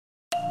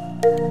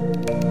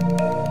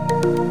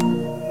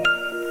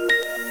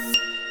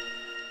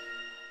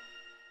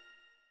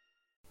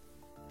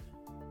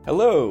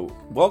Hello,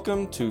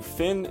 welcome to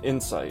Fin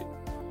Insight,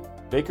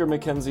 Baker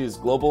McKenzie's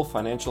Global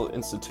Financial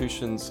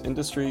Institutions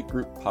Industry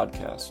Group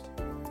podcast.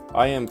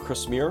 I am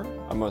Chris Muir.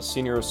 I'm a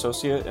senior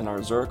associate in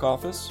our Zurich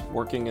office,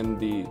 working in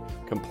the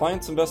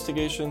compliance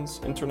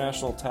investigations,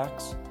 international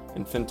tax,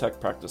 and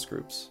fintech practice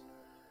groups.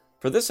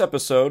 For this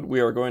episode, we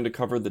are going to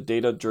cover the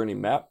data journey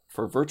map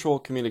for virtual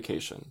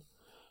communication.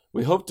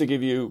 We hope to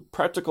give you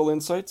practical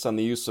insights on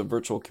the use of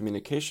virtual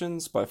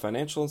communications by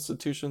financial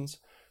institutions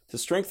to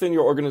strengthen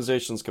your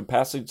organization's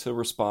capacity to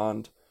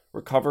respond,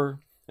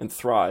 recover, and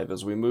thrive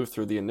as we move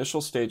through the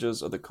initial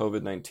stages of the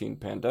COVID-19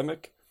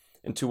 pandemic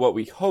into what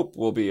we hope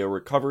will be a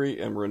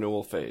recovery and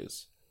renewal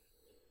phase.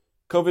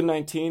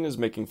 COVID-19 is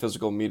making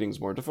physical meetings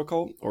more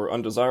difficult or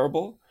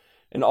undesirable,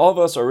 and all of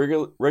us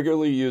are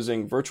regularly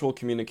using virtual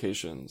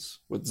communications,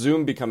 with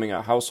Zoom becoming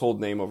a household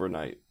name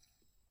overnight.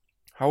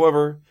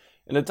 However,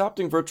 in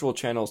adopting virtual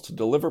channels to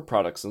deliver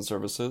products and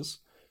services,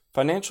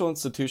 financial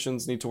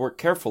institutions need to work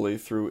carefully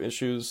through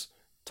issues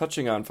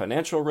touching on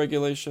financial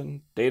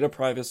regulation, data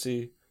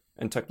privacy,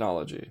 and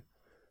technology.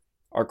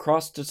 Our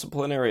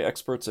cross-disciplinary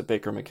experts at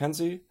Baker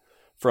McKenzie,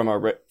 from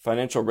our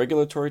financial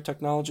regulatory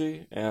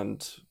technology and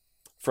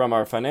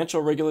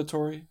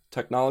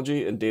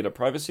data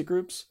privacy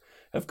groups,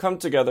 have come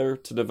together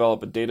to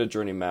develop a data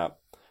journey map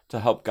to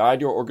help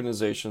guide your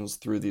organizations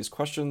through these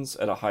questions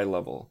at a high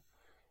level.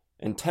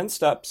 In 10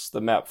 steps, the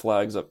map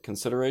flags up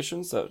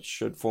considerations that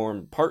should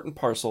form part and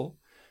parcel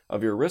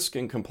of your risk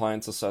and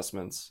compliance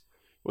assessments,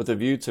 with a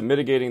view to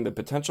mitigating the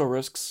potential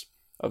risks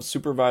of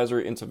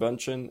supervisory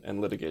intervention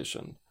and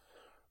litigation.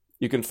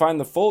 You can find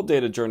the full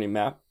data journey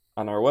map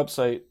on our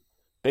website,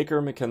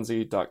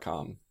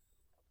 bakermckenzie.com.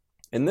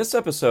 In this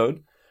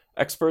episode,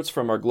 experts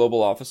from our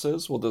global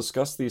offices will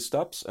discuss these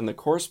steps and the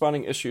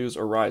corresponding issues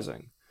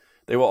arising.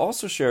 They will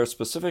also share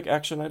specific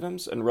action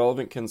items and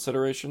relevant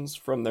considerations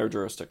from their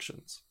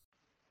jurisdictions.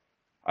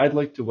 I'd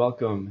like to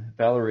welcome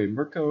Valerie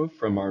Mirko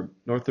from our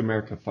North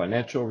America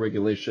Financial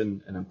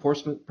Regulation and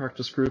Enforcement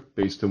Practice Group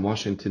based in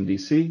Washington,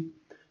 D.C.,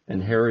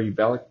 and Harry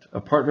Valetk, a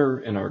partner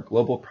in our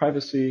Global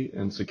Privacy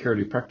and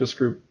Security Practice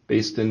Group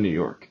based in New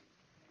York.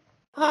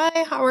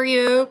 Hi, how are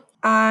you?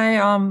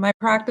 My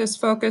practice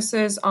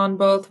focuses on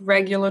both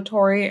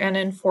regulatory and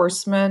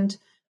enforcement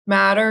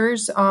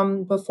matters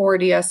before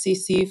the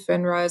SEC,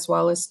 FINRA, as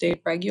well as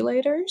state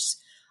regulators.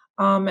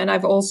 And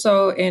I've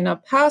also, in a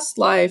past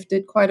life,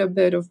 did quite a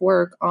bit of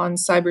work on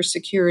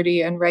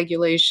cybersecurity and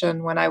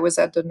regulation when I was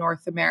at the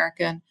North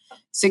American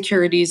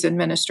Securities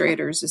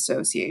Administrators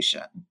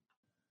Association.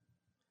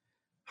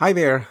 Hi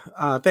there.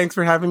 Thanks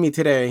for having me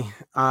today.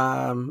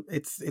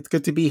 It's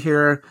good to be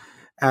here.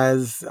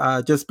 As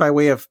just by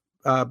way of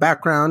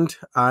background,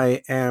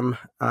 I am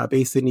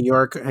based in New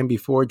York, and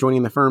before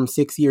joining the firm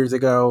 6 years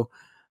ago,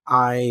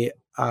 I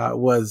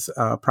was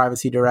a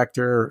privacy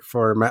director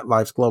for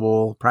MetLife's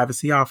Global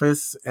Privacy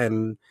Office,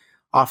 and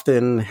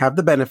often have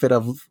the benefit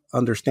of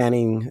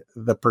understanding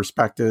the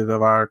perspective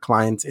of our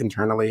clients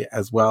internally,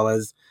 as well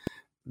as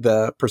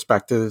the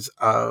perspectives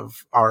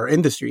of our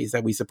industries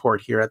that we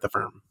support here at the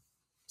firm.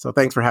 So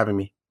thanks for having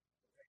me.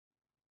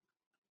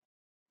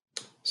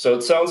 So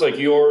it sounds like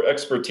your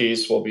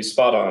expertise will be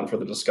spot on for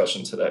the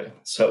discussion today.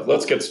 So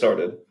let's get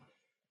started.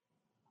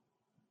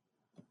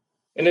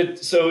 In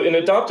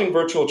adopting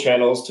virtual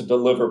channels to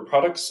deliver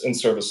products and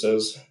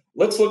services,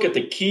 let's look at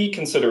the key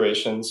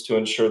considerations to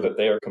ensure that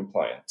they are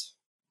compliant.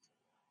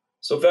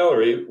 So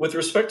Valerie, with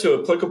respect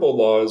to applicable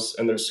laws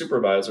and their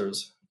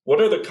supervisors,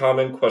 what are the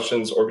common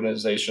questions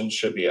organizations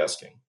should be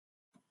asking?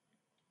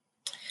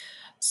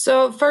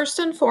 So first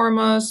and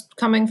foremost,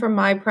 coming from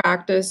my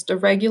practice, the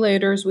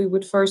regulators we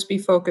would first be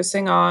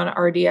focusing on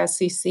are the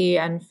SEC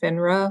and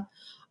FINRA.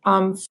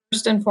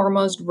 First and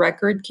foremost,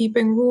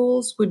 record-keeping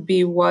rules would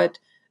be what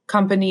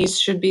companies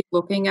should be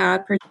looking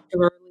at,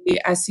 particularly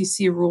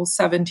SEC Rule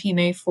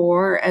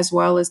 17A4, as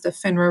well as the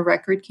FINRA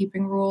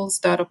record-keeping rules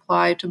that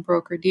apply to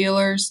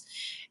broker-dealers,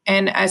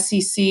 and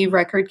SEC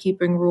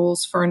record-keeping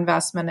rules for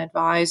investment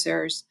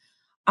advisors.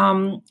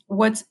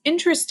 What's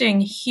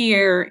interesting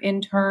here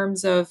in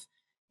terms of,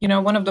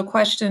 one of the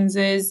questions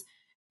is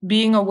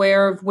being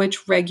aware of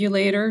which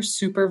regulator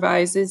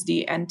supervises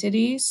the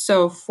entity.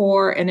 So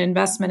for an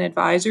investment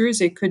advisors,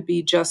 it could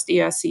be just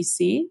the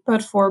SEC,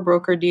 but for a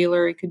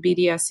broker-dealer, it could be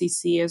the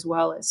SEC as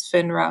well as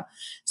FINRA.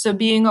 So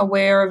being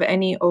aware of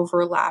any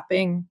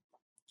overlapping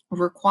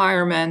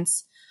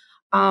requirements.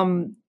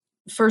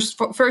 First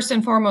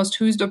and foremost,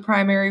 who's the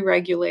primary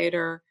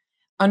regulator?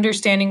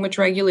 Understanding which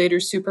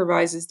regulator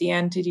supervises the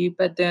entity,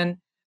 but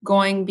then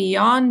going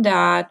beyond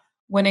that,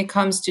 when it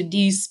comes to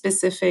these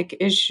specific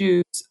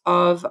issues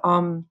of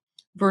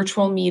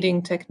virtual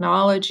meeting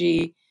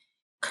technology,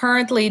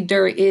 currently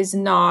there is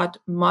not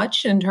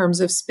much in terms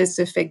of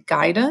specific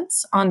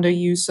guidance on the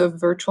use of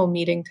virtual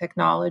meeting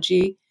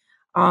technology.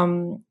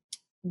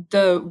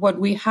 What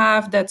we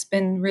have that's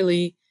been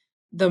really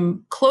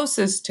the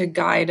closest to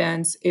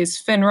guidance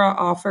is FINRA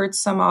offered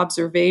some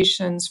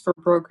observations for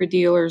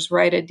broker-dealers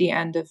right at the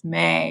end of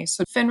May.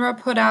 So FINRA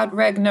put out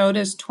Reg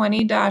Notice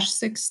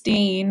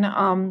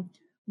 20-16,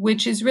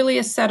 which is really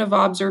a set of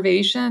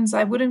observations.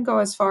 I wouldn't go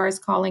as far as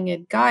calling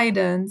it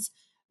guidance,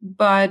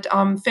 but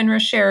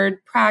FINRA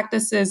shared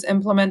practices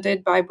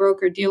implemented by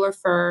broker-dealer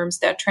firms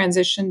that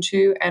transition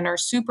to and are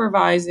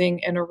supervising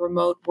in a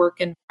remote work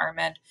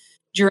environment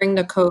during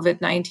the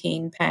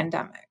COVID-19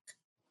 pandemic.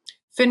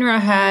 FINRA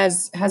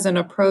has an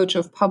approach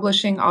of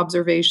publishing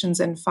observations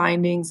and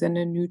findings in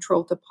a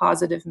neutral to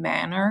positive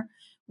manner,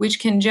 which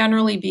can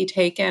generally be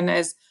taken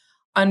as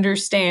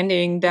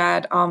understanding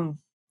that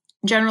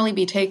generally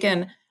be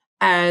taken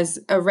as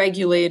a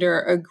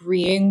regulator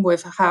agreeing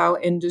with how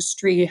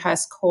industry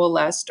has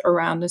coalesced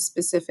around a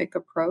specific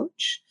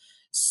approach.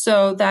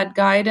 So that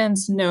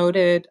guidance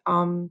noted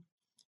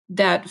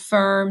that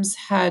firms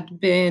had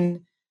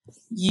been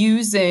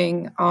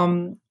using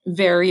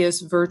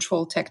various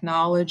virtual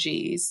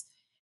technologies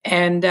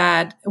and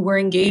that we're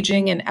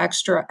engaging in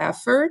extra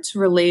efforts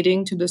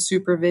relating to the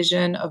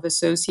supervision of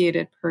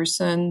associated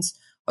persons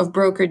of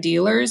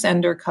broker-dealers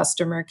and their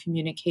customer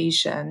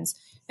communications.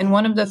 And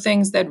one of the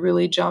things that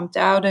really jumped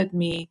out at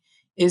me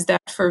is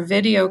that for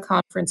video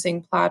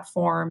conferencing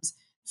platforms,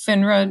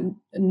 FINRA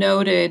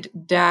noted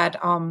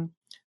that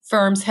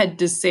firms had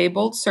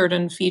disabled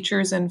certain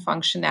features and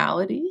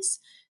functionalities,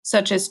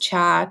 such as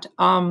chat,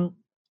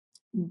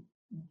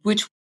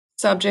 which were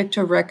subject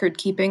to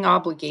record-keeping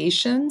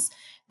obligations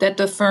that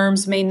the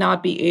firms may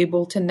not be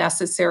able to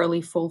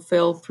necessarily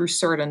fulfill through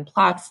certain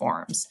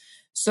platforms.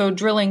 So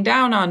drilling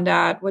down on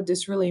that, what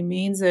this really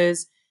means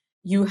is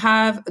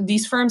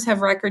these firms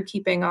have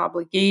record-keeping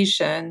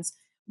obligations,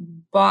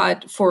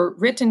 but for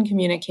written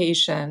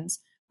communications.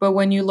 But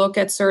when you look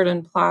at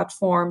certain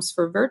platforms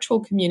for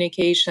virtual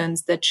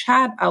communications, the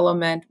chat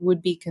element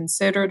would be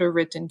considered a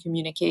written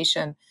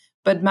communication,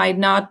 but might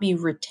not be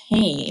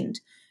retained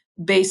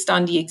based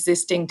on the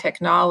existing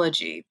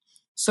technology.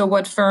 So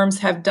what firms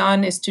have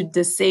done is to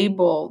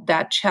disable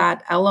that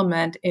chat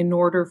element in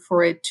order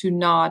for it to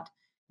not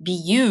be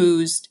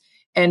used,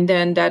 and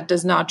then that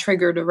does not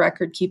trigger the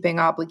record-keeping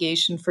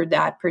obligation for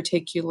that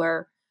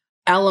particular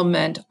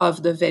element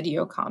of the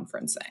video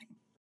conferencing.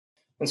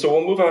 And so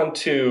we'll move on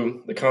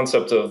to the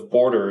concept of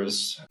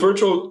borders.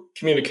 Virtual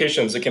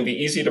communications, it can be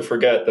easy to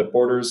forget that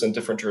borders in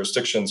different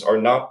jurisdictions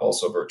are not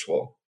also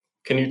virtual.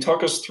 Can you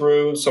talk us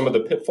through some of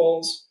the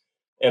pitfalls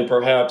and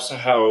perhaps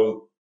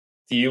how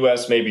the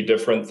US may be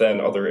different than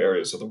other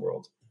areas of the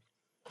world?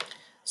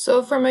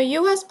 So from a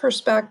US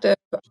perspective,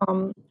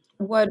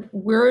 what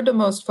we're the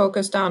most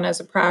focused on as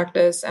a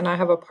practice, and I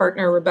have a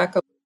partner,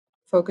 Rebecca,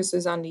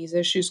 focuses on these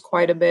issues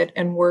quite a bit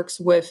and works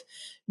with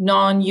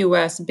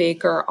non-US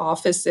Baker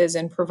offices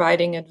in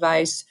providing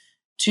advice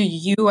to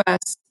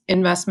US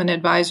investment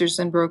advisors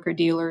and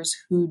broker-dealers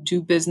who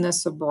do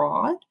business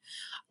abroad.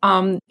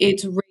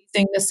 It's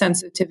raising the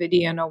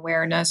sensitivity and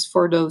awareness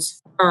for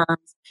those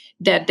firms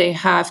that they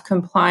have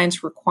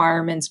compliance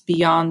requirements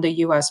beyond the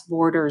US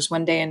borders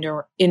when they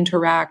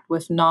interact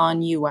with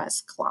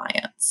non-US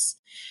clients.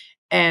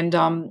 And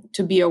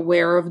to be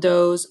aware of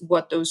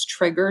what those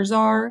triggers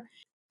are.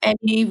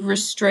 Any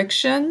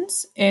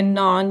restrictions in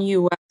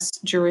non-US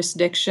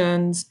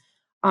jurisdictions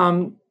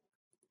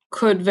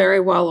could very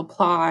well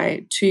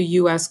apply to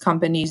US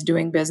companies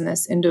doing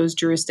business in those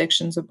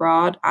jurisdictions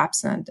abroad,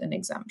 absent an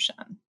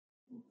exemption.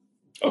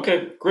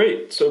 Okay,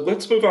 great. So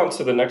let's move on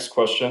to the next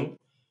question.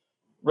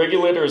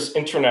 Regulators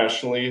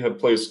internationally have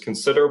placed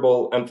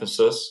considerable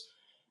emphasis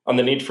on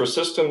the need for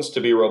systems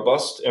to be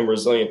robust and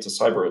resilient to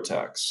cyber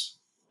attacks.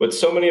 With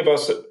so many of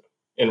us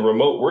in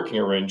remote working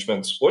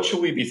arrangements, what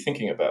should we be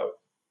thinking about?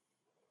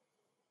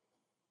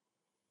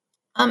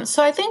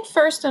 So I think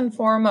first and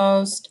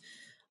foremost,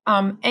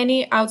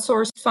 any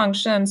outsourced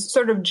functions,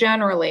 sort of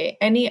generally,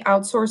 any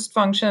outsourced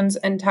functions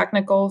and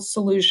technical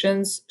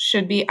solutions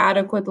should be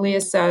adequately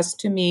assessed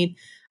to meet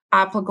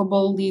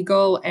applicable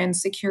legal and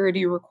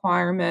security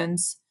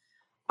requirements.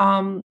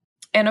 And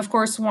of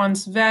course,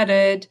 once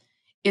vetted,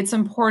 it's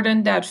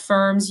important that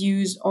firms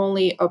use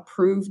only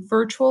approved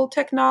virtual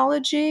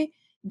technology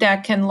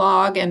that can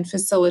log and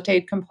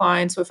facilitate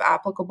compliance with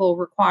applicable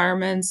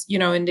requirements.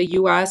 In the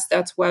US,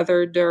 that's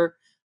whether they're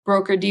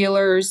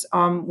broker-dealers,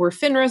 where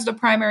FINRA is the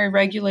primary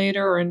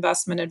regulator, or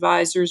investment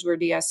advisors, where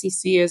the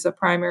SEC is a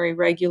primary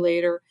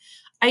regulator.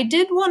 I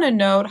did want to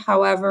note,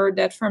 however,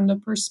 that from the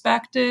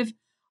perspective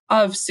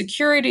of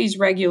securities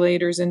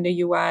regulators in the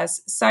US,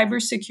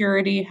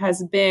 cybersecurity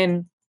has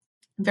been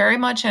very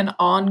much an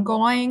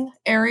ongoing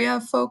area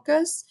of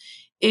focus.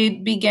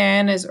 It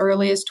began as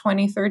early as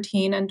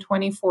 2013 and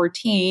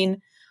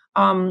 2014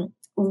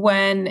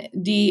 when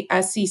the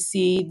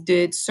SEC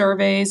did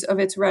surveys of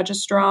its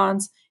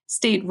registrants.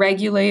 State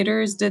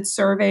regulators did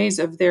surveys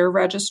of their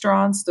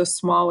registrants, the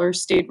smaller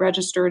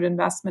state-registered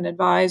investment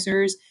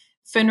advisors.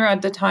 FINRA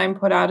at the time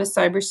put out a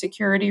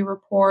cybersecurity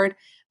report.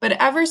 But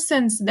ever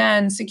since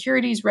then,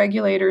 securities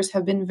regulators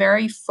have been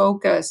very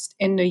focused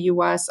in the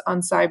US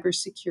on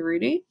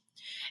cybersecurity.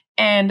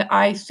 And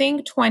I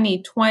think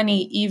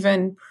 2020,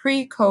 even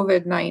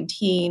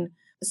pre-COVID-19,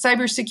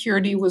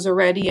 cybersecurity was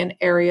already an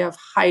area of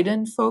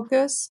heightened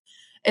focus,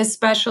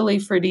 especially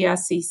for the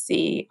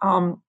SEC.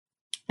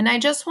 And I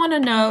just want to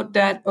note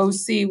that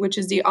OC, which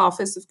is the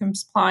Office of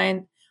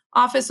Compliance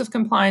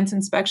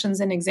Inspections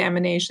and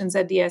Examinations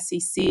at the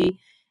SEC,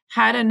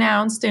 had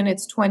announced in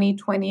its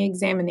 2020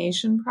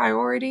 examination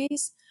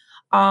priorities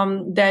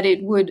that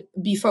it would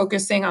be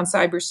focusing on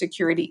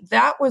cybersecurity.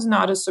 That was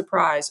not a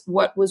surprise.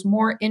 What was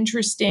more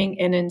interesting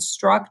and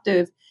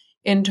instructive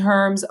in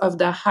terms of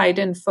the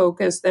heightened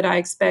focus that I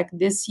expect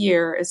this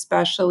year,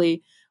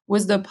 especially,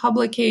 was the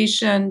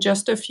publication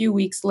just a few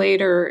weeks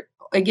later,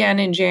 again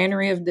in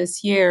January of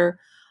this year,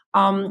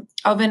 of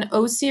an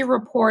OC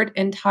report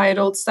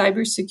entitled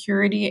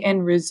Cybersecurity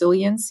and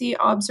Resiliency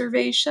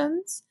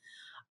Observations.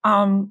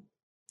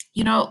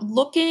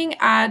 Looking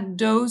at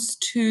those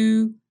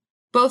two,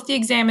 both the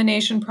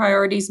examination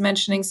priorities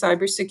mentioning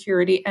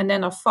cybersecurity and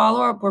then a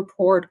follow-up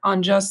report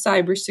on just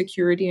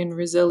cybersecurity and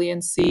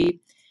resiliency.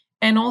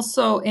 And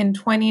also in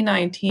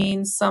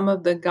 2019, some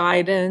of the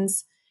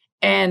guidance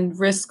and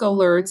risk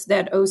alerts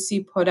that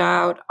OC put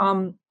out.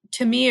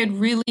 To me, it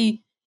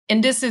really,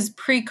 and this is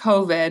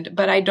pre-COVID,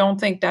 but I don't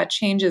think that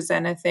changes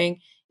anything.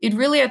 It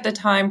really at the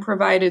time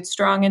provided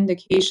strong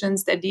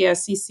indications that the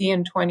SEC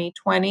in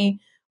 2020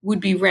 would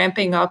be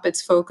ramping up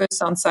its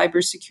focus on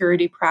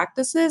cybersecurity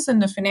practices in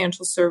the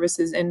financial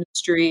services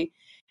industry.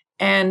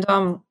 And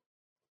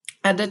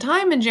at the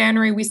time in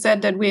January, we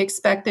said that we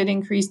expected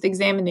increased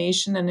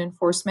examination and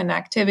enforcement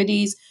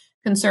activities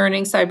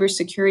concerning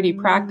cybersecurity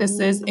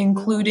practices,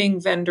 including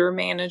vendor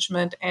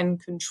management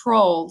and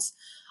controls.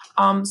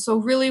 So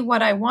really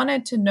what I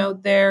wanted to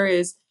note there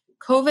is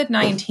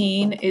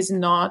COVID-19 is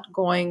not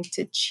going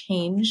to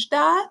change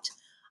that.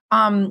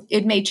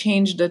 It may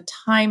change the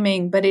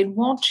timing, but it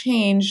won't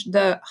change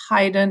the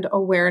heightened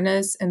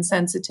awareness and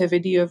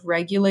sensitivity of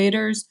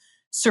regulators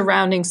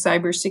surrounding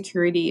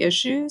cybersecurity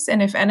issues.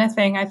 And if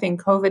anything, I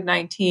think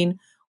COVID-19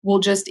 will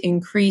just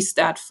increase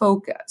that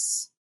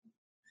focus.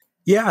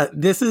 Yeah,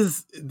 this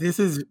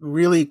is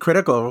really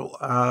critical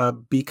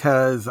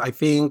because I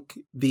think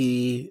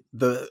the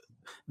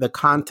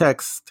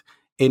context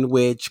in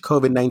which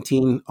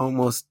COVID-19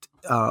 almost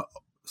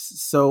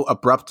so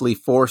abruptly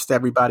forced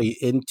everybody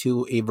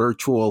into a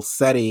virtual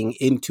setting,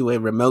 into a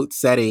remote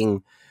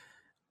setting,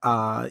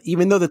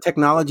 even though the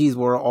technologies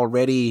were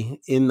already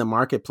in the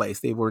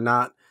marketplace, they were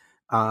not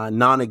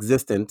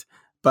non-existent,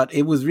 but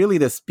it was really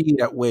the speed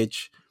at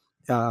which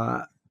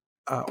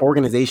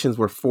organizations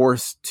were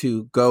forced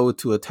to go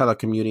to a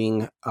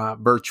telecommuting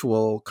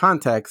virtual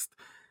context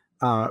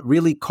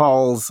really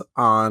calls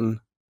on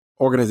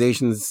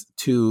organizations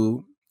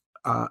to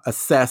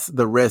assess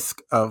the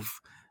risk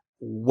of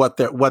what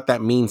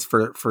that means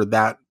for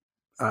that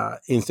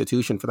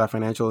institution, for that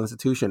financial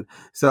institution.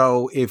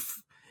 So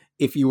if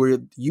you were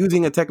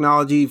using a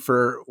technology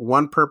for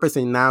one purpose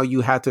and now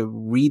you had to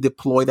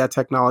redeploy that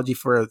technology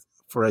for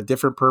a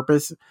different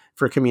purpose,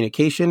 for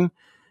communication,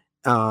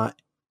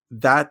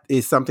 that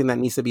is something that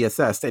needs to be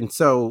assessed. And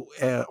so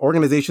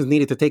organizations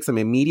needed to take some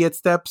immediate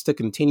steps to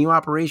continue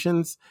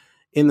operations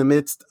in the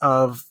midst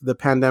of the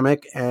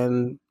pandemic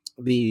and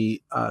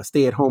the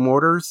stay-at-home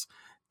orders,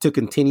 to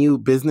continue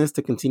business,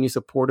 to continue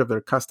support of their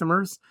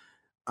customers.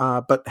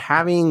 But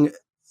having,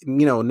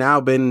 now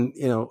been,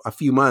 a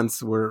few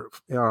months, we're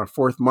our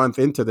fourth month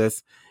into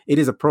this, it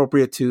is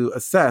appropriate to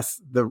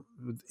assess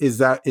is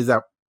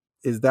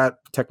that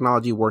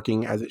technology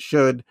working as it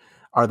should?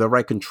 Are the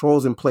right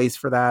controls in place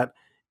for that?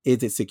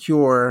 Is it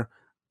secure?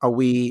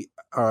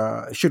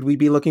 Should we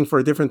be looking for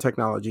a different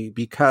technology?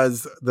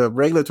 Because the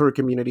regulatory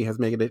community has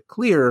made it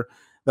clear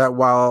that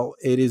while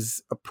it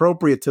is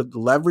appropriate to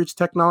leverage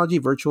technology,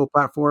 virtual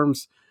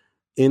platforms,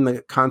 in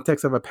the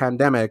context of a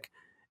pandemic,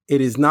 it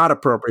is not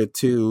appropriate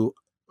to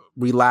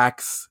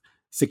relax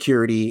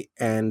security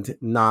and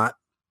not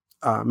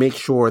make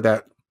sure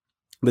that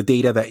the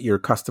data that your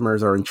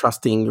customers are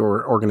entrusting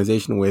your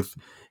organization with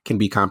can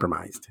be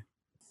compromised.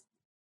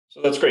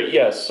 So that's great.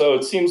 Yes. So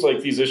it seems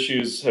like these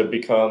issues have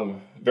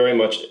become very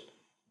much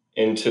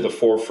into the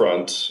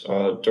forefront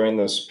during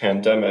this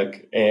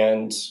pandemic.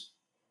 And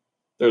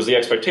there's the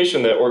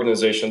expectation that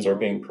organizations are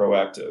being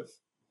proactive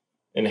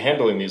in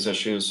handling these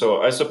issues.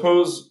 So I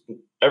suppose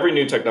every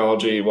new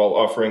technology, while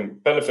offering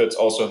benefits,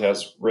 also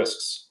has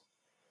risks.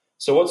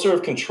 So what sort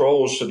of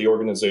controls should the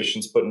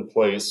organizations put in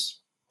place,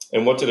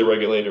 and what do the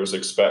regulators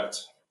expect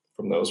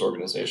from those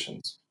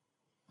organizations?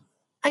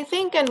 I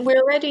think, and we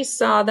already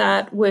saw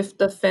that with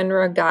the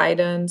FINRA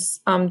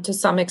guidance, to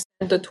some extent,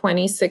 the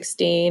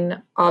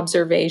 2016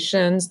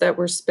 observations that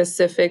were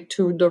specific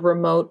to the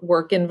remote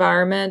work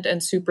environment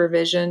and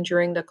supervision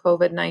during the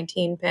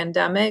COVID-19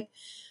 pandemic.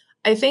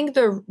 I think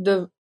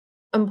the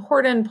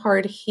important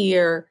part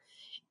here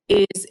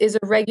is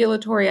a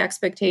regulatory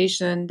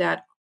expectation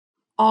that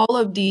all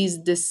of these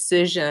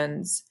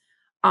decisions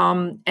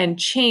and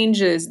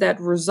changes that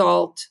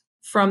result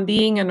from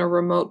being in a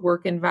remote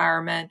work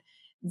environment,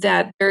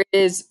 that there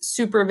is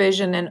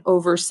supervision and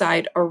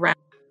oversight around.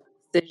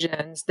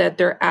 decisions, that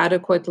they're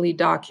adequately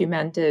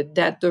documented,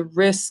 that the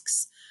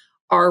risks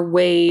are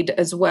weighed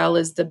as well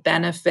as the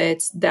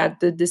benefits, that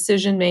the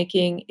decision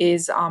making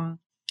is a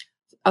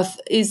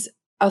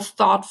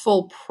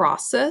thoughtful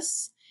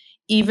process,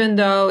 even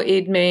though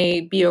it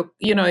may be,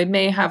 it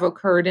may have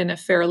occurred in a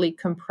fairly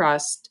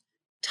compressed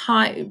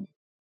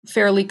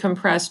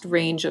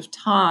range of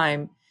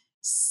time,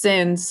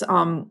 since,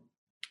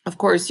 of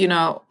course,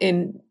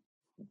 in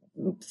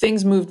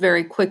things moved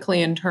very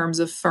quickly in terms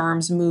of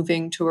firms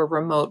moving to a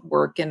remote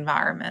work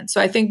environment. So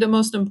I think the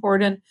most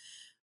important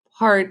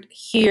part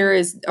here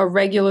is a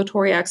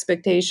regulatory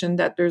expectation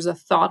that there's a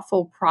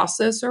thoughtful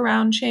process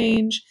around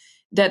change,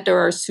 that there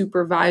are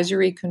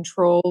supervisory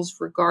controls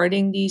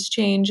regarding these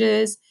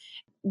changes,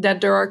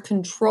 that there are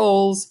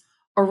controls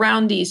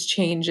around these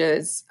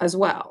changes as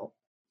well.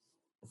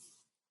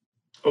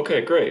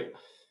 Okay, great.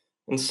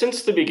 And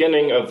since the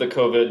beginning of the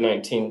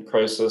COVID-19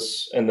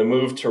 crisis and the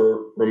move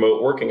to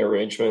remote working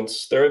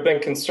arrangements, there have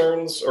been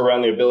concerns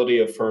around the ability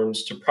of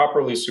firms to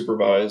properly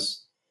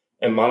supervise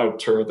and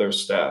monitor their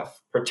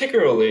staff,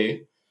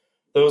 particularly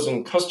those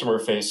in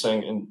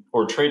customer-facing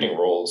or trading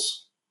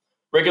roles.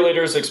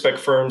 Regulators expect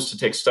firms to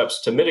take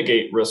steps to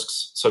mitigate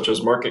risks such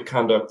as market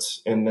conduct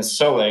and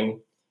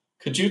mis-selling.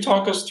 Could you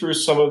talk us through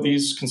some of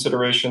these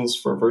considerations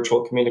for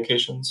virtual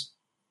communications?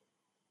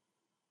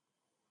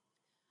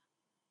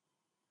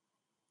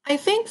 I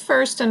think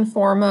first and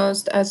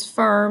foremost, as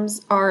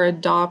firms are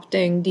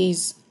adopting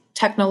these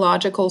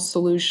technological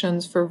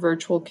solutions for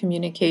virtual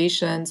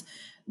communications,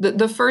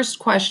 the first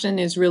question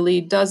is really,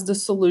 does the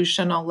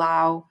solution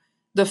allow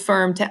the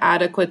firm to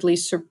adequately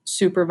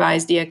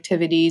supervise the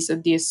activities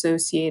of the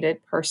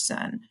associated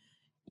person?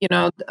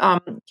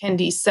 Can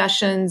these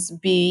sessions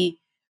be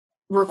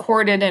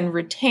recorded and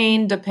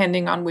retained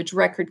depending on which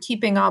record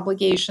keeping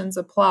obligations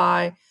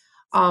apply?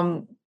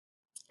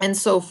 And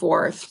so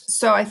forth.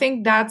 So I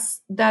think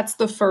that's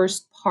the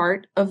first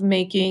part of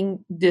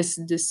making this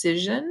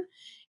decision,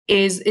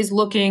 is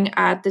looking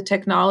at the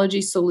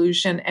technology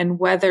solution and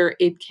whether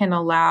it can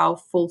allow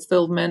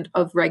fulfillment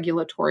of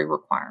regulatory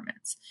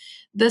requirements.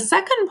 The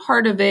second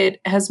part of it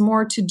has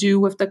more to do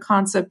with the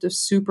concept of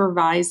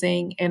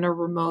supervising in a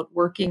remote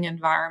working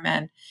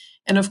environment.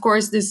 And of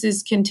course, this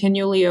is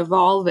continually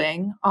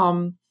evolving.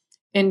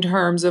 In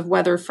terms of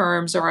whether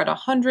firms are at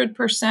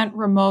 100%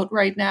 remote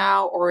right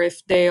now, or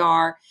if they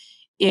are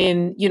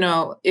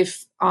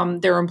if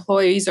their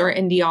employees are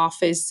in the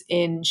office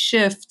in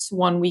shifts,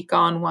 1 week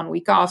on, 1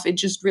 week off. It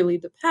just really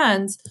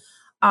depends.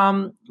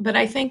 But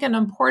I think an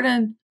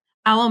important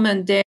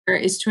element there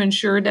is to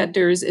ensure that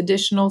there's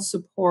additional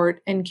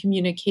support and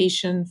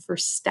communication for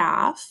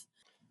staff.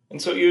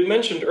 And so you had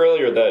mentioned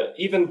earlier that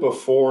even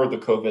before the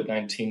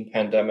COVID-19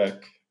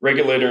 pandemic,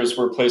 regulators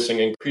were placing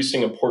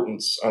increasing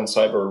importance on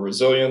cyber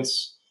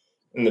resilience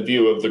in the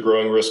view of the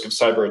growing risk of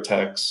cyber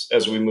attacks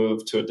as we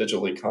move to a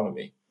digital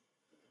economy.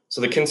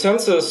 So the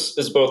consensus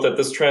is both that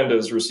this trend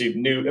has received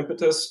new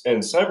impetus in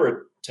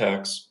cyber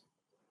attacks,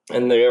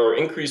 and they are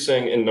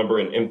increasing in number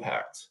and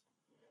impact.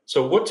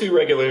 So what do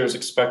regulators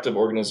expect of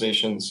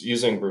organizations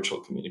using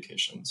virtual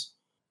communications?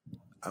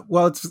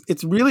 Well,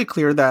 it's really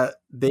clear that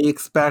they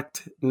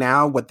expect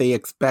now what they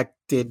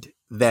expected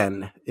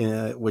then,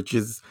 which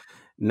is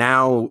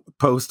now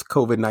post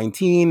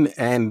COVID-19,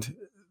 and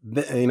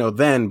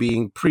then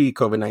being pre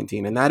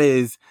COVID-19, and that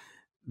is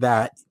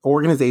that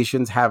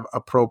organizations have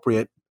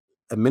appropriate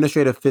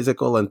administrative,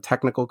 physical, and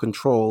technical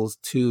controls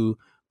to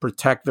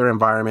protect their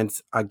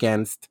environments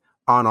against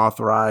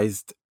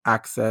unauthorized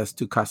access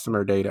to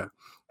customer data.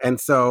 And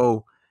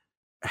so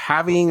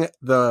having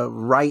the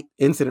right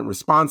incident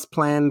response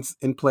plans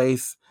in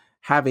place,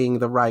 having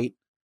the right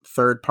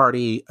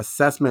third-party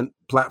assessment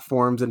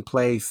platforms in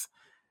place,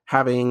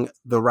 having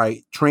the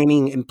right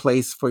training in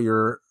place for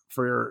your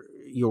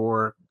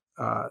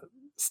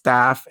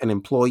staff and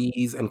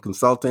employees and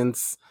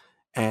consultants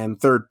and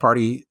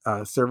third-party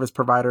service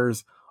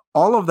providers.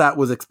 All of that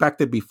was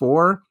expected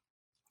before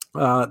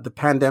the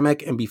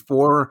pandemic and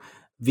before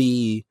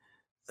the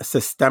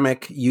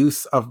systemic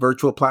use of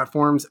virtual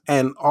platforms.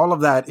 And all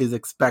of that is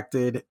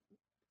expected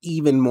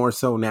even more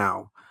so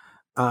now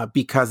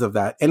because of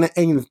that. And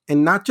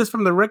not just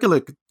from the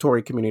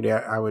regulatory community,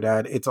 I would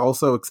add, it's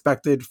also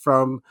expected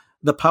from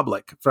the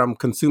public, from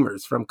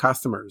consumers, from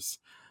customers,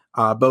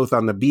 both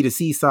on the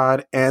B2C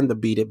side and the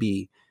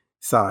B2B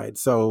side.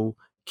 So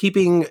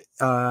keeping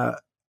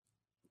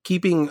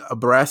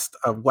abreast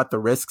of what the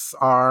risks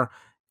are,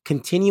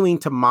 continuing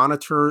to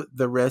monitor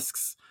the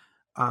risks,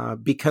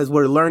 because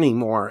we're learning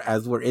more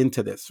as we're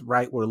into this,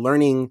 right? We're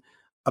learning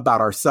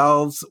about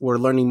ourselves. We're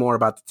learning more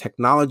about the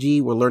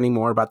technology. We're learning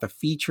more about the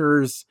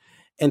features.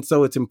 And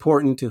so it's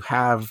important to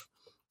have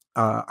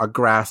a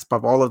grasp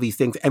of all of these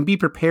things and be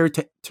prepared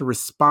to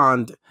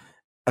respond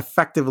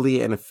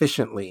effectively and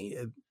efficiently.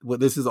 Well,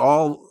 this is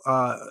all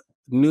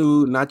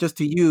new, not just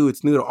to you.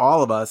 It's new to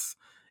all of us.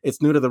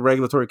 It's new to the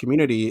regulatory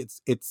community.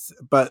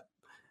 But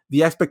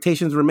the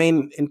expectations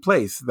remain in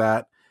place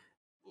that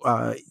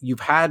you've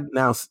had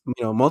now,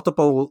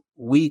 multiple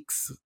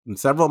weeks and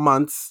several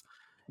months,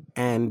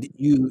 and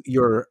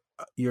your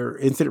your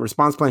incident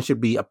response plan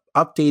should be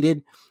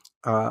updated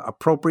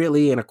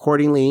appropriately and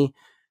accordingly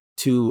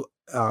to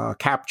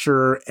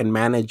capture and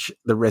manage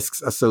the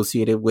risks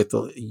associated with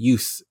the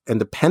use and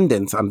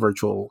dependence on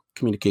virtual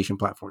communication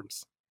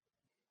platforms.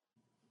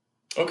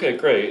 Okay,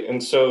 great.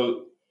 And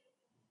so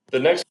the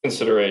next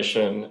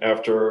consideration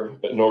after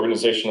an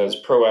organization has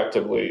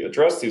proactively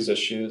addressed these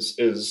issues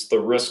is the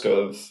risk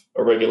of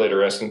a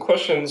regulator asking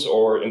questions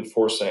or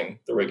enforcing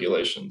the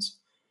regulations.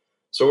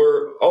 So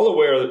we're all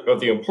aware of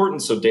the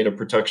importance of data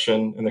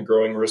protection and the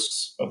growing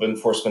risks of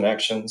enforcement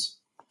actions.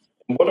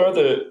 What are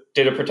the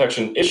data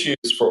protection issues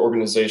for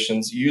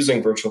organizations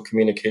using virtual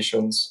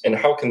communications, and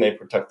how can they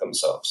protect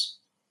themselves?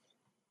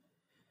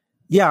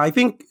 Yeah, I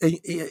think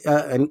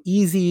an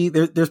easy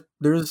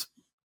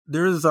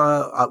there's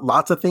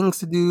lots of things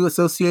to do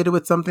associated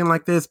with something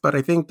like this, but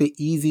I think the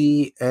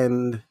easy,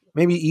 and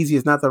maybe easy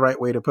is not the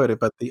right way to put it,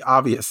 but the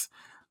obvious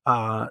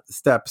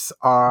steps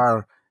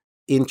are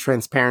in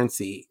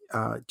transparency,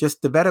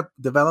 just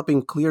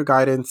developing clear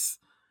guidance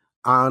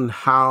on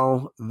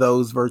how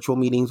those virtual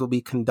meetings will be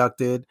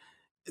conducted.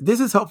 This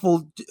is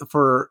helpful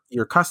for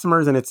your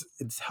customers, and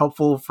it's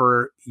helpful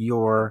for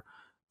your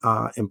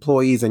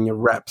employees and your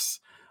reps.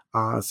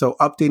 So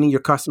updating your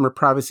customer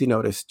privacy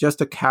notice just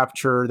to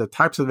capture the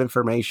types of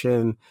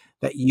information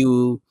that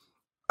you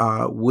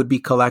would be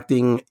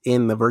collecting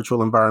in the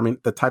virtual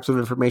environment, the types of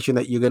information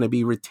that you're going to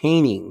be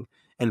retaining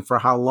and for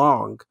how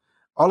long.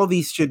 All of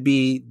these should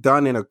be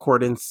done in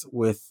accordance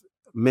with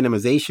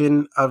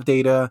minimization of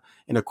data,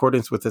 in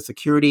accordance with the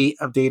security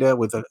of data,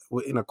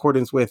 in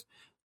accordance with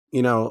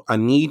a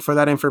need for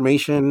that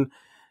information,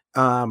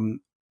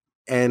 and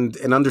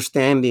an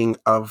understanding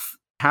of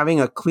having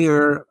a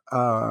clear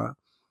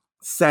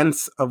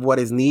sense of what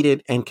is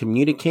needed and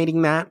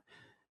communicating that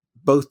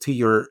both to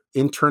your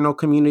internal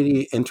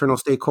community, internal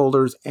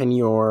stakeholders, and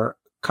your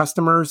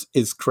customers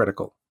is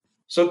critical.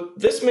 So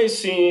this may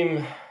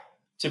seem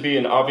to be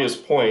an obvious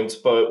point,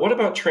 but what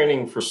about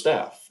training for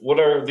staff? What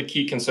are the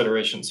key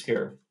considerations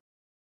here?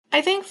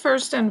 I think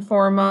first and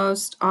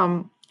foremost,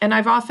 and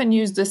I've often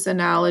used this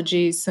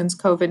analogy since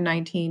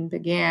COVID-19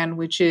 began,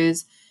 which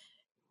is,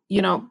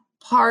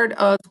 part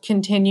of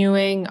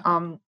continuing,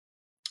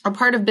 a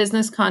part of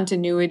business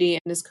continuity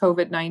in this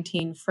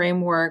COVID-19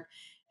 framework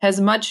has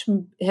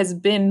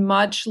been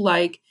much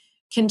like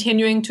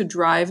continuing to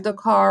drive the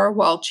car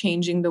while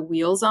changing the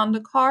wheels on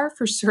the car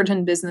for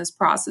certain business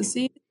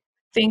processes.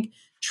 I think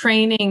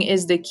training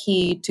is the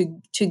key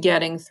to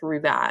getting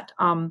through that.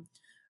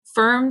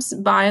 Firms,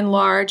 by and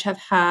large, have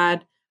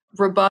had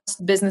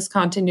robust business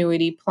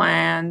continuity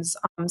plans.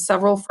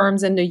 Several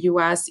firms in the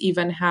US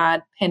even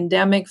had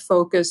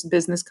pandemic-focused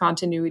business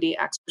continuity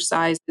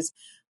exercises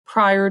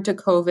prior to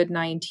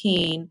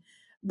COVID-19.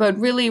 But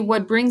really,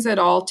 what brings it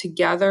all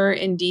together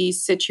in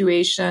these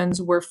situations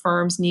where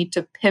firms need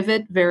to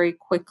pivot very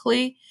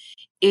quickly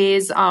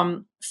is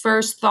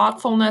first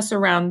thoughtfulness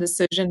around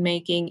decision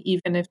making,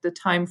 even if the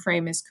time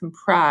frame is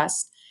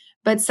compressed.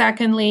 But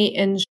secondly,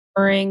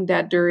 ensuring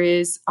that there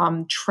is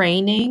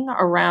training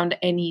around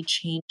any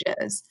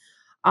changes.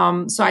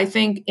 So I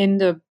think in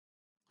the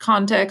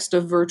context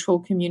of virtual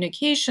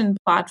communication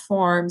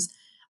platforms,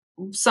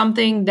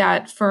 something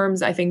that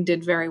firms, I think,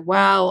 did very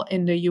well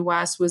in the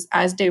US was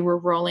as they were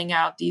rolling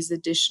out these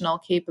additional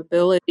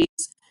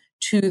capabilities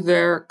to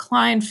their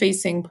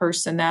client-facing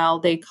personnel,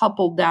 they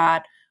coupled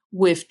that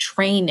with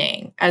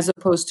training as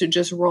opposed to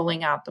just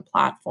rolling out the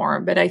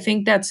platform. But I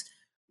think that's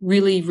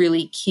really,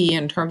 really key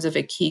in terms of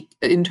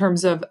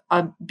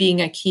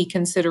being a key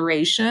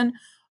consideration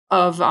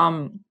of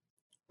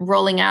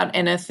rolling out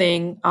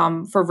anything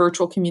for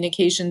virtual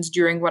communications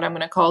during what I'm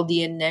going to call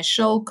the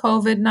initial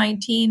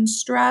COVID-19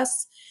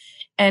 stress.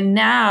 And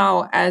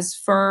now, as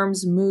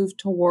firms move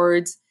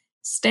towards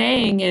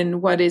staying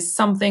in what is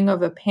something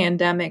of a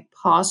pandemic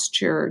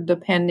posture,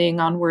 depending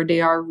on where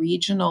they are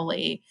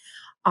regionally,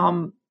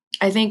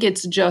 I think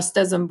it's just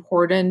as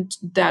important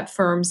that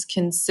firms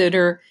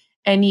consider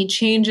any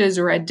changes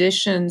or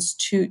additions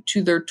to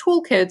their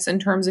toolkits in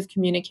terms of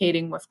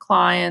communicating with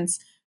clients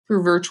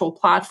through virtual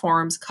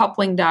platforms,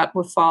 coupling that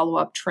with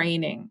follow-up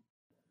training.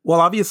 Well,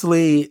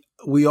 obviously,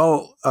 we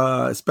all,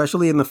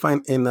 especially in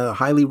the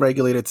highly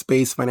regulated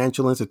space,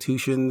 financial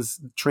institutions,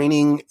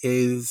 training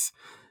is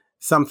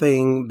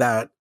something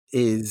that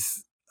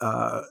is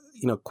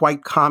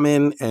quite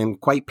common and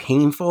quite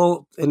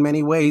painful in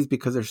many ways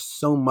because there's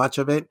so much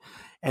of it,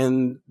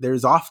 and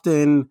there's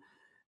often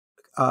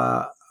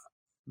a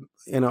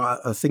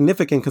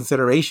significant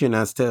consideration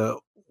as to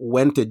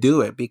when to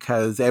do it,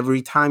 because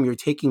every time you're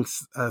taking,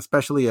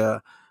 especially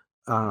a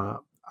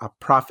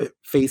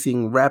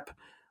profit-facing rep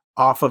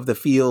off of the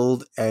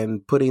field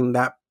and putting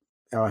that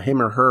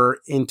him or her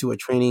into a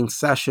training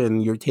session,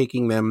 you're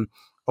taking them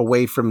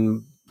away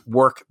from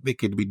work they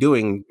could be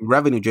doing,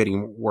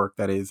 revenue-generating work,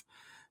 that is.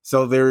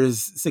 So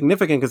there's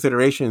significant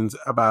considerations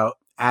about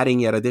adding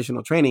yet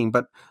additional training,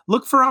 but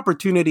look for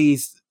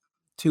opportunities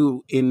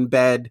to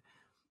embed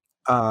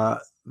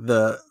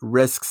the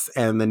risks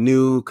and the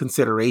new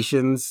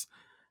considerations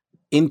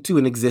into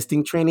an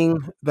existing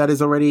training that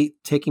is already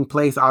taking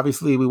place.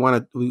 Obviously,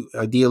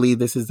 ideally,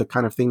 this is the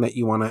kind of thing that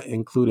you want to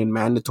include in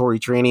mandatory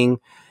training.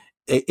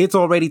 It's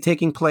already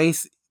taking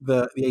place.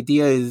 The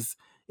idea is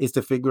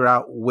to figure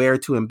out where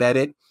to embed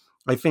it.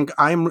 I think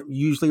I'm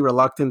usually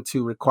reluctant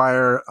to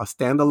require a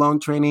standalone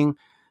training,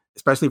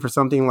 especially for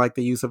something like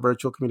the use of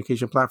virtual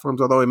communication platforms,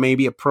 although it may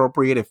be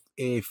appropriate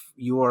if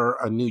you are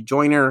a new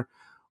joiner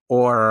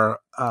or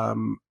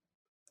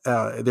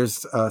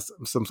there's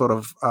some sort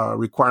of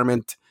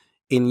requirement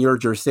in your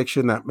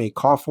jurisdiction that may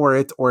call for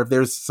it, or if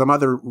there's some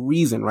other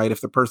reason, right?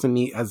 If the person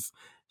has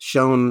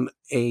shown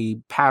a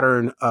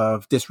pattern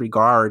of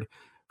disregard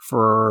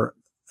for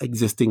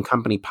existing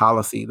company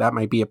policy, that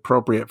might be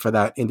appropriate for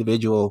that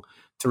individual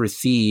to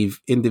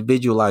receive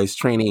individualized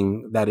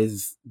training that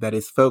is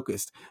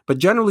focused. But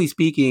generally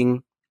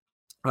speaking,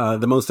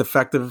 the most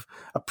effective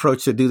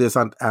approach to do this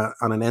on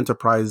an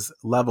enterprise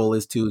level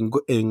is to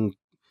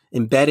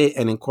embed it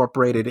and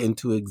incorporate it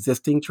into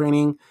existing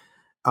training,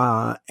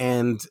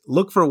 and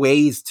look for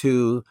ways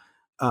to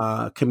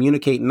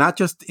communicate, not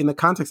just in the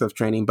context of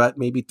training, but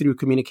maybe through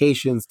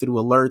communications, through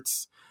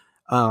alerts,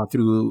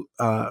 through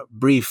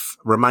brief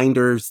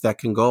reminders that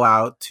can go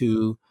out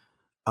to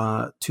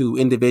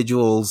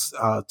individuals,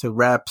 to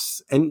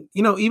reps, and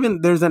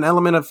even there's an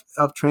element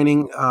of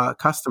training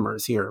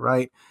customers here,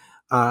 right?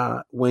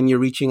 When you're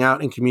reaching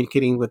out and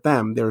communicating with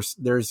them, there's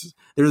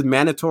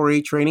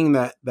mandatory training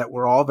that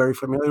we're all very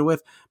familiar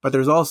with, but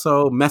there's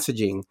also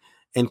messaging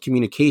and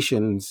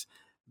communications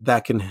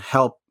that can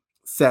help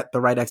set the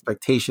right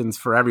expectations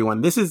for everyone.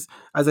 This is,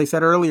 as I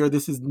said earlier,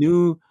 this is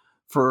new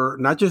for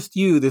not just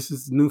you. This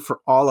is new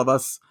for all of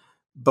us,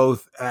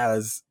 both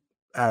as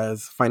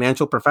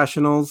financial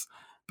professionals,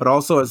 but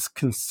also as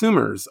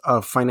consumers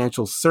of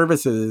financial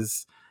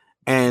services,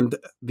 and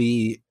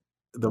the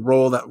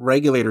role that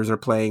regulators are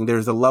playing.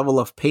 There's a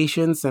level of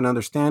patience and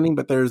understanding,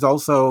 but there's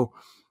also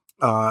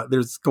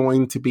there's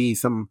going to be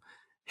some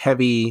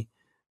heavy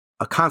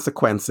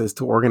consequences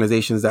to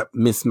organizations that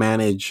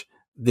mismanage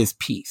this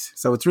piece.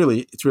 So it's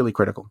really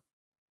critical.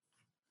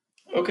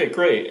 Okay,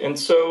 great. And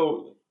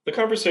so the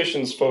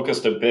conversation's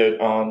focused a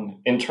bit on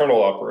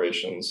internal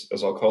operations,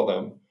 as I'll call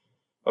them.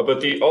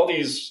 But all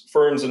these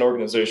firms and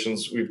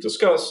organizations we've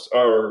discussed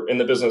are in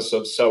the business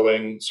of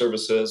selling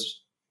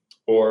services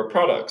or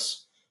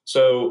products.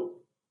 So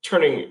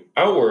turning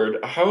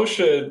outward, how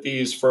should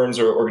these firms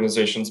or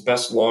organizations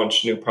best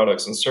launch new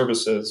products and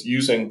services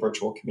using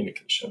virtual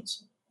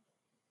communications?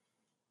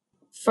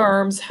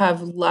 Firms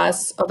have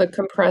less of a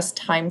compressed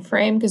time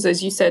frame because,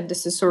 as you said,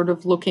 this is sort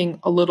of looking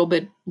a little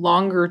bit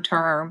longer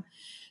term.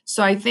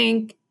 So I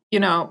think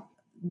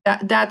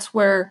that's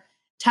where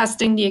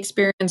testing the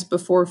experience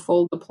before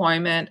full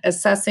deployment,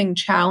 assessing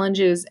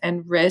challenges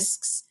and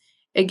risks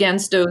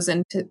against those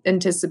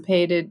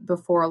anticipated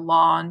before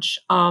launch.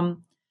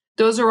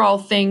 Those are all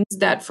things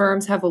that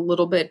firms have a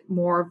little bit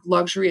more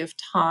luxury of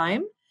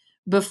time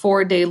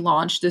before they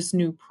launch this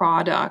new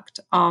product.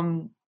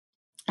 And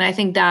I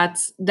think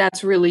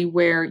that's really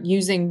where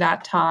using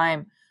that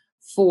time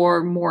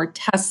for more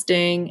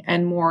testing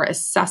and more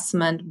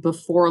assessment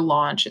before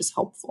launch is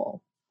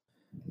helpful.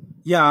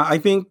 Yeah, I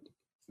think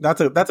that's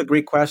a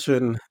great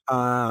question.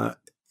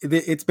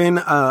 It's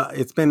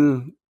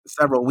been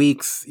several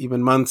weeks,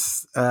 even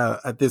months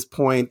at this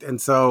point,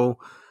 and so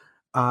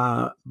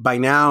by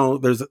now,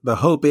 the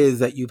hope is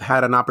that you've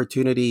had an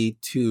opportunity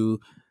to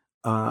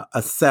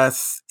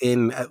assess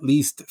in at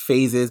least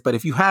phases. But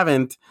if you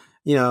haven't,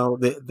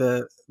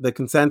 the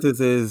consensus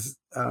is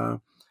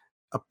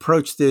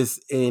approach this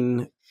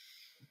in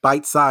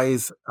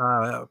bite-sized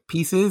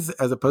pieces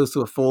as opposed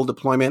to a full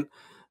deployment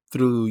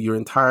through your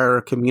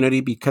entire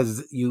community,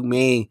 because you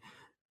may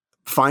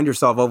find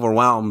yourself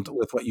overwhelmed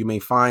with what you may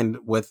find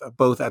with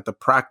both at the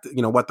practice,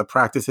 what the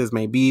practices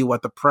may be,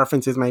 what the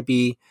preferences might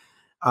be.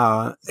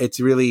 It's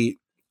really,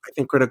 I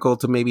think, critical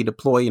to maybe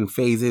deploy in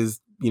phases,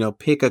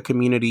 pick a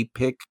community,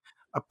 pick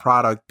a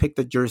product, pick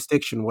the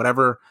jurisdiction,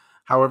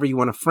 however you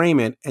want to frame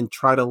it, and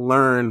try to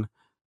learn,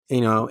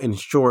 in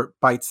short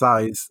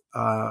bite-sized,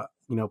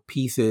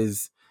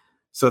 pieces,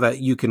 so that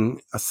you can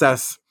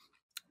assess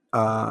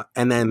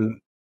and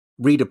then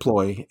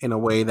redeploy in a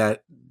way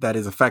that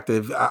is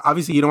effective.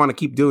 Obviously, you don't want to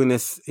keep doing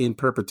this in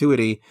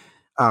perpetuity.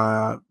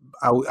 I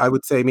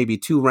would say maybe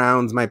 2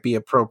 rounds might be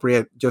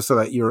appropriate, just so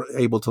that you're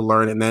able to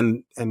learn,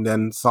 and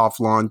then soft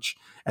launch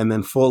and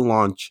then full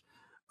launch.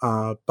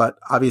 But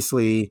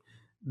obviously,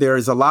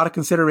 there's a lot of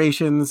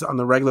considerations on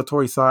the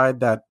regulatory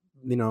side that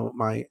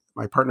my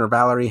partner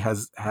Valerie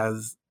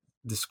has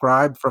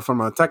described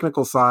from a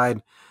technical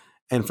side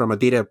and from a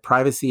data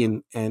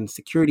privacy and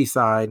security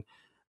side,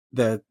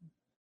 that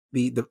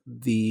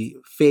the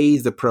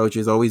phased approach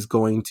is always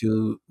going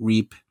to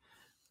reap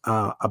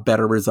a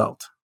better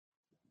result.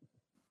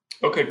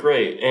 Okay,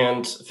 great.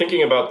 And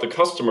thinking about the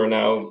customer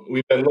now,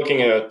 we've been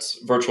looking at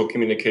virtual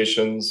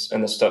communications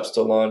and the steps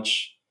to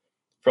launch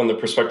from the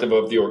perspective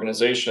of the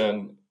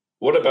organization.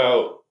 What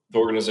about the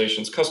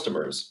organization's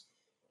customers?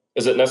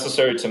 Is it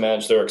necessary to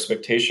manage their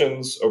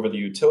expectations over the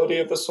utility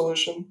of the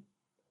solution?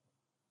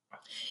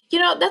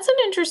 That's an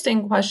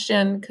interesting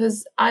question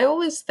because I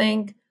always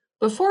think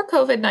before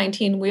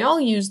COVID-19, we all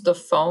used the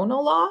phone a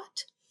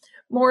lot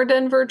more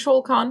than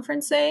virtual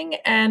conferencing.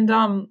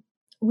 And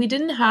we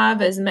didn't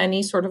have as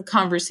many sort of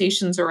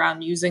conversations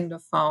around using the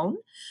phone.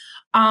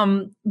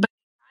 But it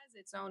has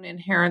its own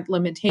inherent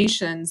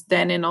limitations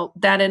that in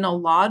a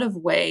lot of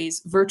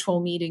ways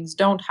virtual meetings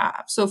don't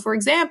have. So, for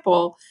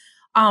example,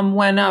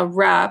 when a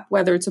rep,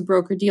 whether it's a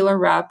broker dealer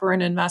rep or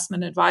an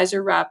investment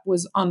advisor rep,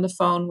 was on the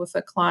phone with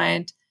a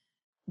client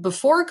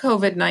before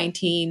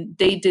COVID-19,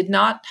 they did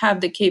not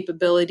have the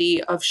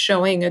capability of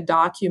showing a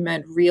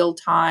document real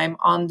time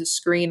on the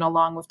screen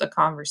along with the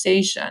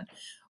conversation.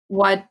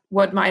 What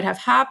might have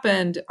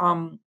happened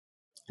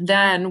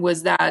then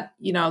was that,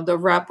 the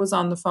rep was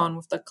on the phone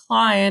with the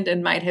client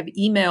and might have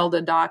emailed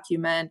a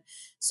document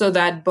so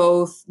that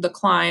both the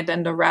client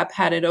and the rep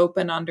had it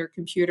open on their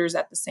computers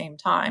at the same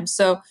time.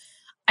 So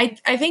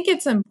I think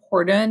it's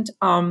important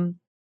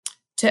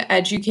to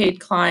educate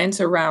clients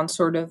around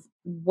sort of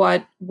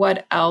what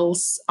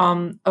else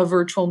a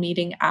virtual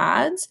meeting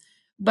adds.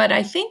 But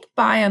I think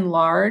by and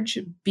large,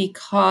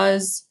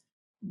 because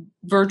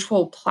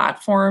virtual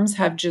platforms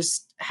have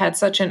just had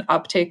such an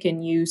uptick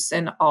in use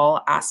in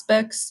all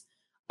aspects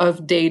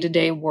of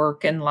day-to-day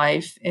work and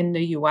life in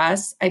the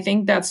US, I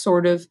think that's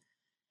sort of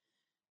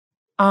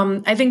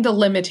I think the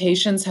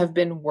limitations have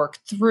been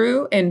worked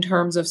through in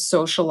terms of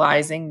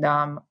socializing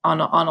them on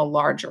a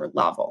larger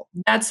level.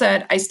 That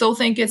said, I still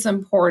think it's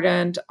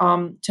important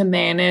to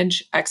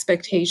manage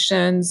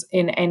expectations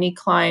in any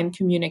client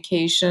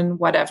communication,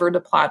 whatever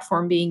the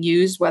platform being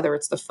used, whether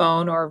it's the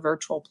phone or a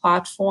virtual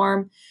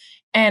platform.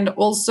 And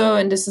also,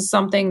 and this is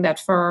something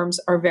that firms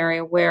are very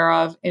aware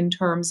of in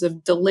terms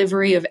of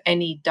delivery of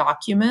any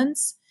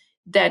documents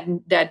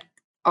that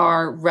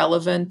are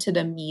relevant to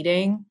the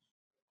meeting,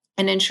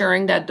 and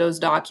ensuring that those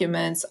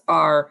documents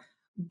are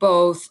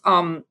both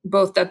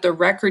that the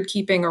record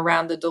keeping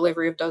around the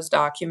delivery of those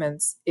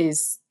documents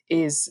is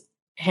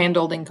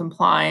handled in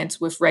compliance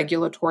with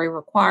regulatory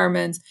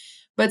requirements,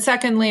 but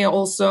secondly,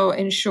 also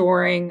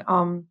ensuring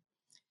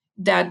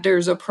that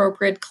there's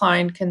appropriate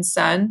client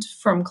consent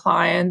from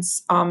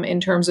clients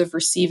in terms of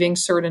receiving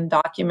certain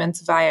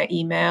documents via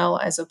email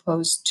as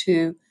opposed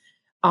to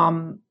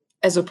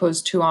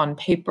on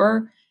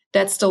paper.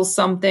 That's still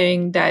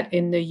something that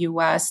in the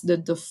US, the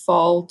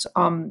default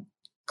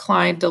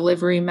client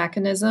delivery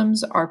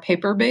mechanisms are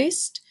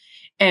paper-based,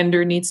 and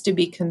there needs to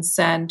be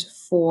consent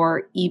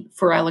for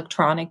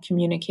electronic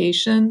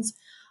communications.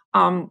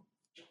 So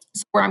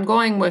where I'm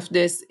going with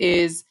this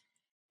is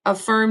a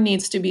firm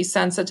needs to be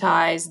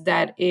sensitized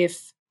that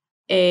if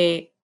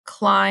a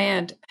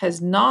client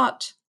has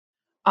not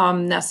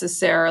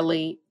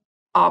necessarily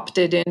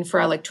opted in for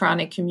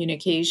electronic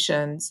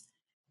communications,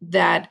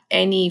 that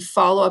any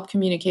follow-up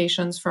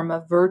communications from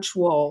a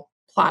virtual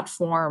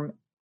platform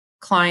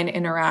client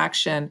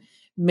interaction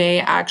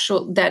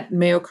that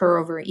may occur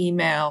over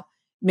email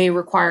may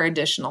require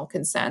additional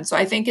consent. So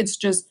I think it's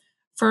just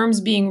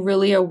firms being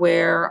really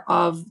aware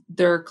of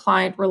their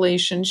client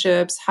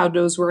relationships, how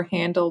those were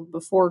handled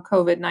before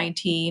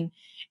COVID-19,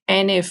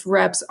 and if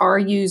reps are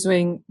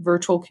using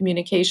virtual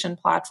communication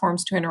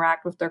platforms to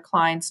interact with their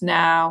clients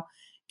now,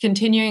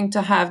 continuing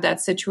to have that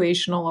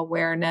situational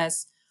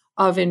awareness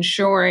of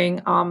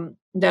ensuring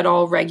that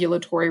all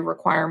regulatory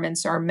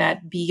requirements are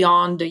met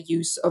beyond the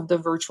use of the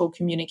virtual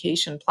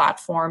communication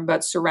platform,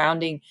 but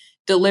surrounding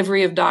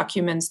delivery of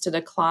documents to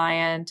the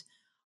client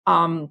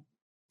and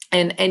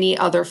any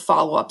other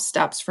follow-up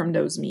steps from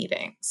those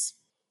meetings.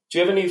 Do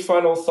you have any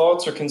final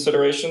thoughts or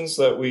considerations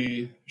that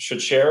we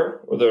should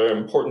share or that are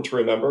important to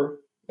remember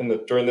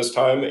during this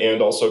time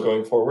and also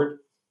going forward?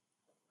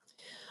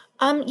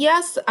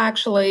 Yes,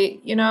 actually,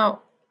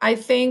 I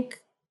think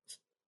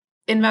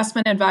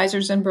investment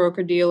advisors and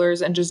broker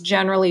dealers and just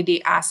generally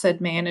the asset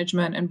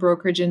management and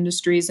brokerage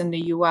industries in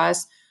the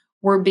US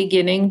were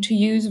beginning to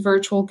use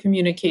virtual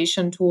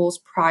communication tools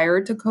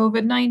prior to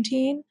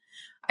COVID-19.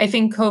 I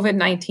think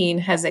COVID-19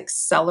 has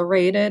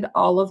accelerated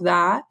all of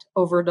that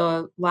over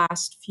the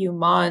last few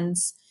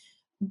months.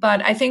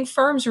 But I think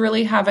firms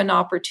really have an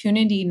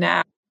opportunity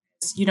now.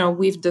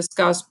 We've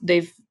discussed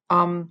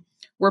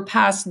we're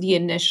past the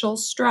initial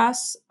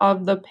stress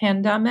of the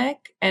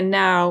pandemic, and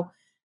now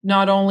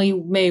not only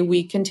may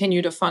we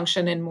continue to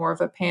function in more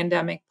of a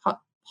pandemic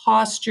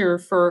posture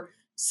for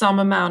some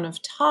amount of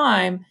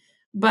time,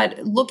 but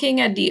looking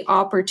at the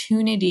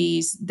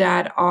opportunities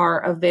that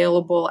are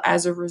available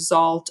as a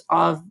result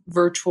of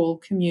virtual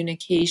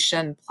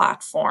communication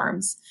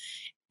platforms.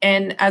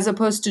 And as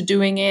opposed to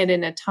doing it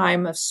in a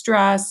time of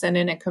stress and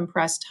in a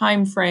compressed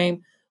time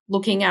frame,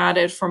 looking at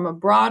it from a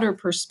broader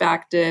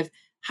perspective,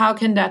 how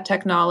can that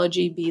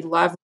technology be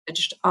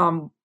leveraged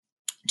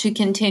to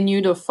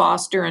continue to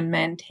foster and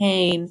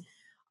maintain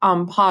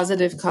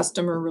positive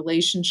customer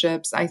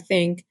relationships? I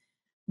think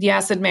the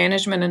asset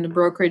management and the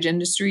brokerage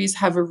industries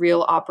have a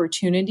real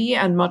opportunity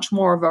and much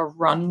more of a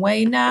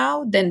runway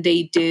now than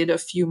they did a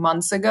few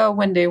months ago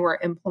when they were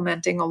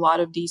implementing a lot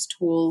of these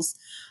tools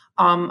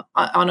on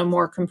a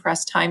more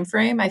compressed time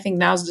frame. I think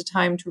now's the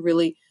time to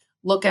really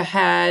look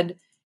ahead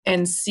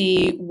and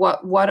see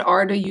what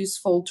are the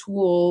useful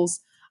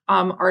tools.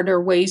 Are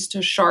there ways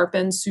to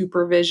sharpen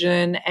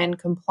supervision and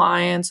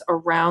compliance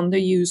around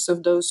the use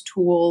of those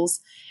tools,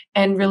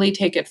 and really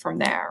take it from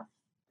there?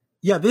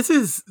 Yeah, this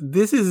is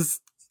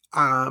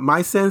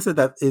my sense of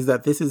that is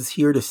that this is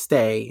here to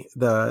stay.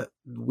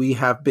 We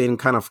have been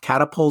kind of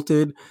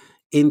catapulted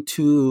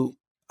into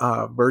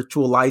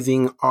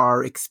virtualizing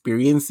our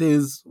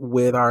experiences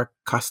with our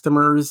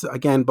customers,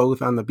 again,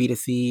 both on the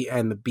B2C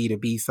and the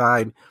B2B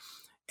side.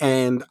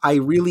 And I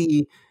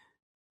really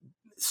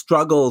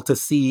struggle to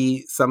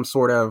see some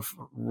sort of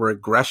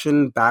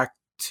regression back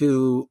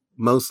to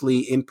mostly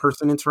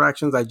in-person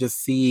interactions. I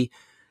just see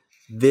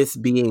this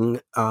being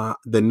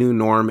the new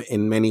norm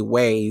in many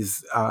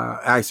ways.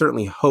 I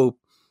certainly hope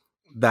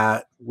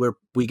that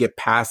we get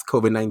past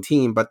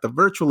COVID-19, but the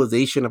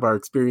virtualization of our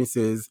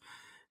experiences,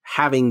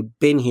 having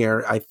been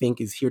here, I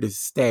think is here to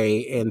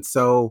stay. And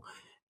so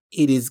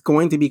it is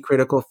going to be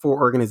critical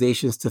for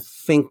organizations to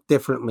think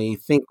differently,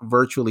 think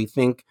virtually,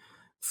 think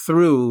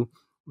through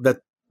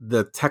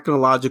the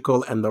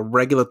technological and the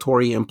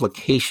regulatory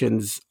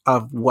implications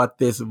of what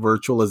this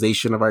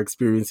virtualization of our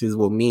experiences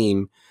will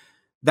mean.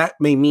 That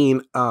may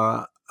mean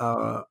a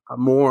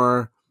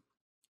more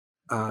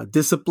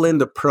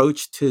disciplined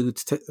approach to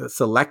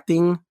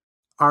selecting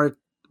our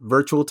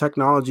virtual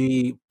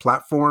technology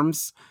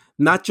platforms,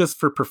 not just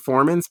for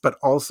performance, but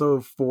also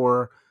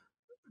for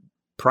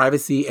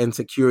privacy and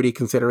security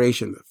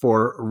considerations,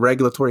 for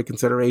regulatory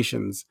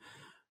considerations,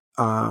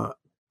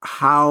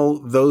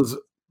 how those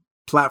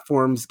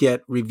platforms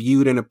get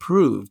reviewed and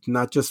approved,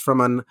 not just from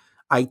an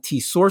IT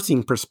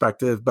sourcing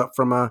perspective, but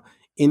from an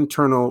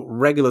internal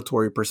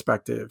regulatory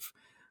perspective.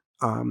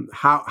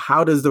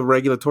 How does the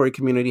regulatory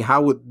community,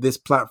 how would this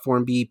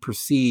platform be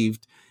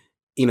perceived,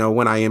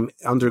 when I am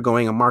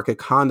undergoing a market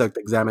conduct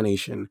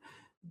examination?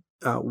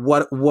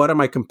 What are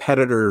my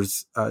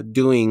competitors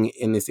doing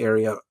in this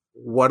area?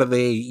 What are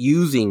they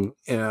using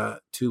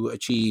to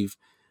achieve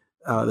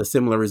the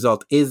similar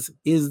result? Is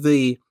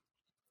the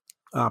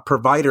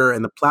provider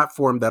and the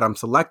platform that I'm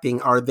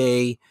selecting, are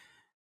they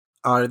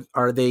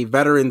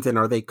veterans, and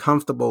are they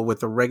comfortable with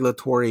the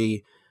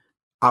regulatory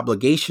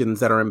obligations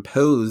that are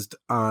imposed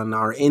on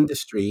our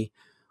industry,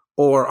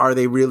 or are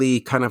they really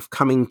kind of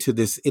coming to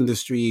this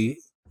industry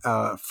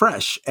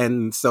fresh?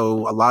 And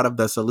so a lot of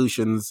the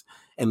solutions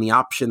and the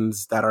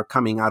options that are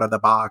coming out of the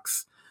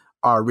box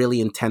are really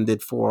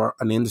intended for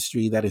an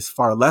industry that is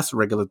far less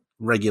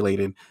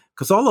regulated,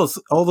 because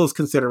all those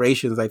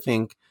considerations, I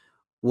think,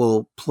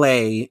 will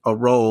play a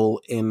role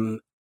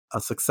in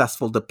a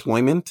successful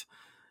deployment,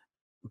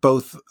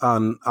 both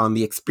on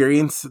the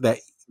experience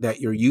that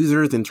your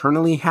users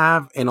internally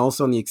have, and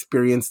also on the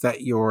experience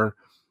that your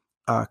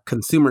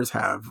consumers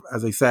have.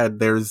 As I said,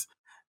 there's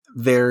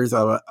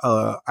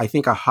I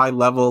think a high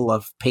level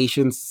of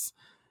patience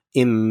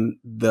in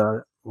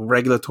the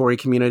regulatory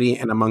community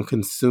and among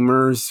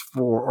consumers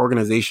for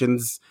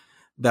organizations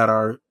that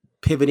are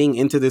pivoting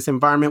into this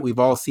environment. We've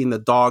all seen the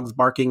dogs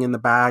barking in the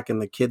back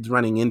and the kids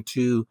running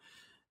into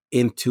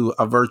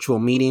a virtual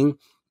meeting,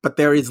 but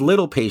there is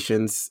little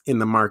patience in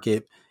the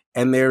market,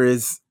 and there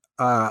is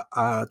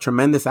a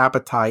tremendous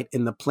appetite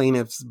in the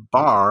plaintiff's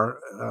bar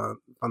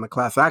on the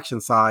class action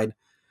side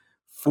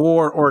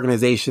for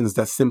organizations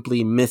that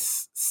simply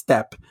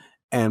misstep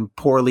and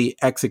poorly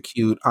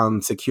execute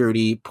on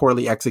security,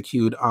 poorly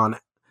execute on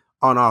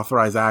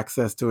unauthorized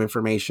access to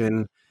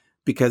information,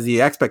 because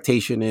the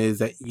expectation is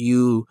that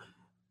you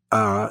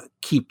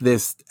keep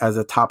this as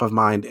a top of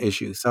mind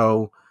issue.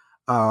 So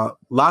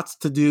lots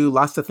to do,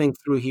 lots to think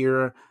through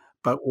here,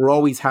 but we're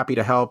always happy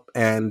to help,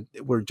 and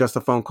we're just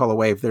a phone call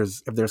away if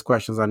there's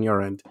questions on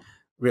your end.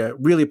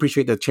 Really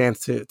appreciate the chance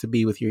to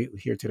be with you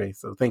here today.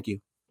 So thank you.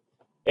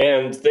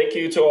 And thank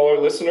you to all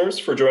our listeners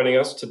for joining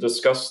us to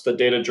discuss the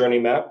data journey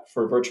map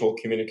for virtual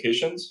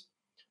communications.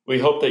 We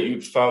hope that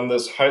you found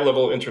this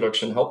high-level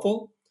introduction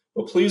helpful,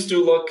 but please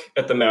do look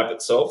at the map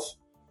itself.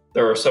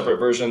 There are separate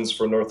versions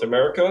for North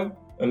America,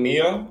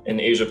 EMEA,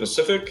 and Asia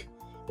Pacific,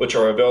 which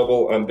are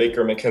available on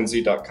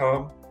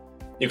bakermckenzie.com.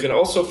 You can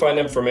also find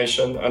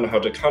information on how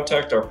to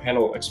contact our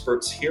panel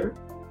experts here,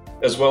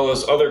 as well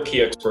as other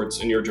key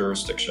experts in your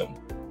jurisdiction.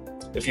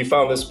 If you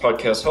found this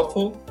podcast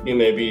helpful, you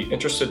may be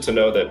interested to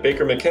know that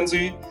Baker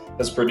McKenzie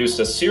has produced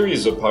a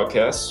series of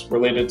podcasts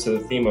related to the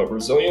theme of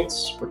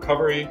resilience,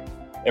 recovery,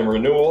 and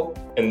renewal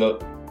in the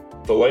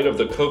light of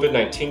the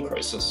COVID-19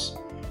 crisis.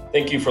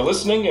 Thank you for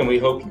listening, and we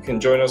hope you can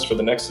join us for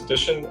the next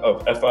edition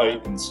of FI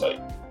Insight.